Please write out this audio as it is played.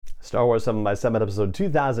Star Wars 7 by 7 episode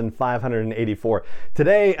 2584.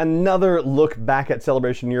 Today, another look back at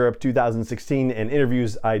Celebration Europe 2016 and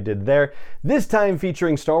interviews I did there, this time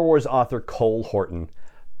featuring Star Wars author Cole Horton.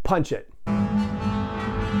 Punch it.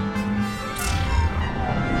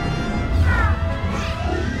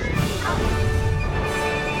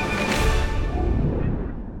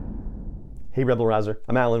 Hey Rebel Rouser,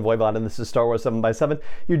 I'm Alan Voivod and this is Star Wars 7 by 7,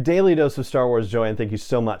 your daily dose of Star Wars joy, and thank you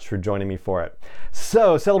so much for joining me for it.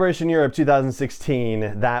 So, Celebration Europe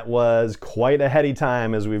 2016, that was quite a heady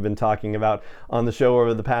time as we've been talking about on the show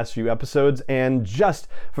over the past few episodes, and just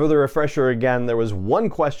for the refresher again, there was one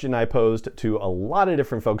question I posed to a lot of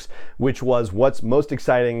different folks, which was, what's most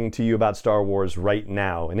exciting to you about Star Wars right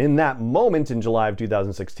now? And in that moment in July of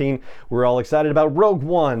 2016, we're all excited about Rogue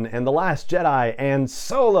One, and The Last Jedi, and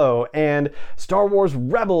Solo, and Star Wars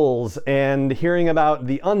Rebels, and hearing about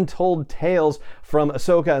the untold tales from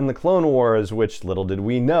Ahsoka and the Clone Wars, which little did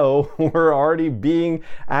we know were already being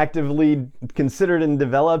actively considered and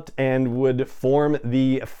developed and would form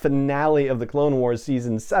the finale of the Clone Wars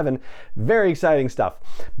Season 7. Very exciting stuff.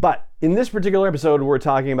 But in this particular episode, we're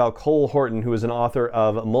talking about Cole Horton, who is an author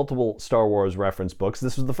of multiple Star Wars reference books.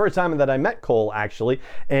 This was the first time that I met Cole, actually,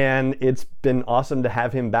 and it's been awesome to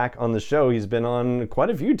have him back on the show. He's been on quite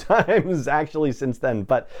a few times, actually, since then.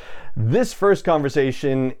 But this first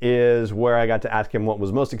conversation is where I got to ask him what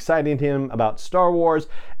was most exciting to him about Star Wars,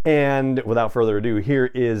 and without further ado, here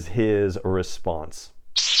is his response.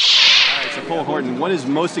 So Cole Horton, what is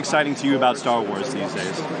most exciting to you about Star Wars these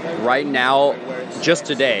days? Right now, just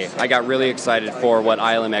today, I got really excited for what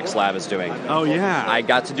ILM Lab is doing. Oh yeah. I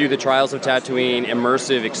got to do the Trials of Tatooine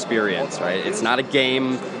immersive experience, right? It's not a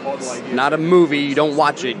game, it's not a movie, you don't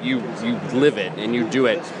watch it, you live it and you do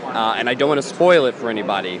it. And I don't want to spoil it for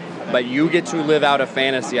anybody, but you get to live out a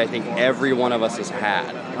fantasy I think every one of us has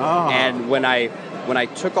had. Oh. And when I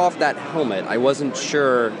took off that helmet, I wasn't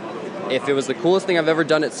sure if it was the coolest thing I've ever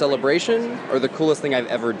done at Celebration or the coolest thing I've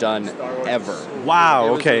ever done ever.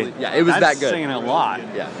 Wow, okay. Really, yeah, it was that good. That's saying a lot.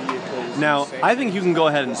 Yeah. Now, I think you can go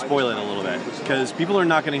ahead and spoil it a little bit, because people are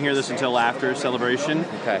not going to hear this until after Celebration.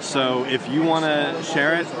 Okay. So if you want to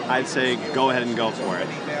share it, I'd say go ahead and go for it.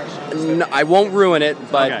 No, I won't ruin it,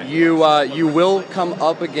 but okay. you will come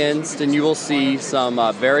up against and you will see some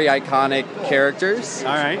very iconic characters.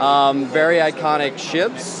 All right. Very iconic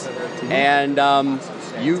ships, and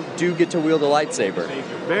you do get to wield a lightsaber.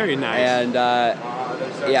 Very nice. And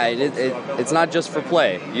yeah, it's not just for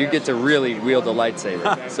play. You get to really wield a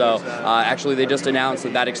lightsaber. So actually, they just announced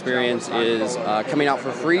that experience is coming out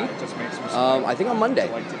for free, I think on Monday.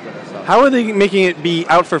 So. How are they making it be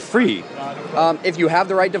out for free? If you have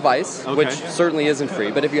the right device, okay. which certainly isn't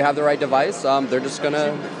free, but if you have the right device, they're just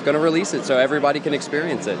gonna release it so everybody can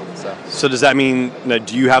experience it. So does that mean,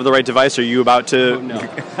 do you have the right device? Are you about to?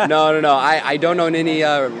 Oh, no. I don't own any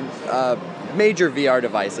major VR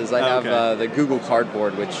devices. I have the Google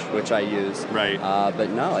Cardboard, which I use. Right. But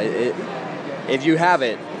no, if you have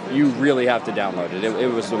it, you really have to download it.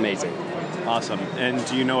 It was amazing. Awesome. And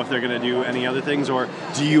do you know if they're going to do any other things, or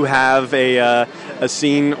do you have a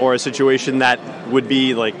scene or a situation that would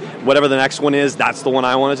be like, whatever the next one is, that's the one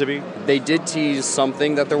I want it to be? They did tease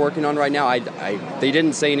something that they're working on right now. They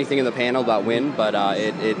didn't say anything in the panel about when, but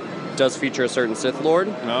it does feature a certain Sith Lord.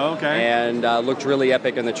 Oh, okay. And looked really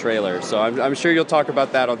epic in the trailer. So I'm sure you'll talk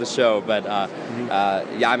about that on the show. But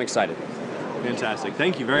yeah, I'm excited. Fantastic.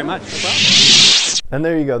 Thank you very much. No problem. And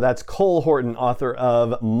there you go. That's Cole Horton, author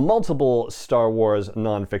of multiple Star Wars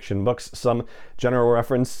nonfiction books, some general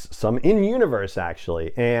reference, some in-universe,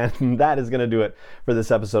 actually. And that is going to do it for this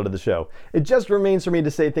episode of the show. It just remains for me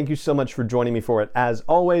to say thank you so much for joining me for it, as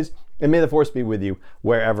always, and may the Force be with you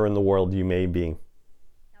wherever in the world you may be.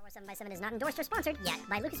 7 is not endorsed or sponsored yet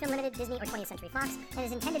by Lucasfilm Limited, Disney, or 20th Century Fox, and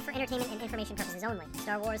is intended for entertainment and information purposes only.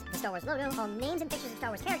 Star Wars, the Star Wars logo, all names and pictures of Star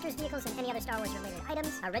Wars characters, vehicles, and any other Star Wars-related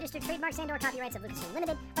items are registered trademarks and/or copyrights of Lucasfilm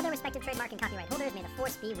Limited, or their respective trademark and copyright holders. May the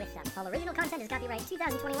Force be with them. All original content is copyright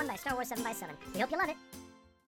 2021 by Star Wars 7 by 7. We hope you love it.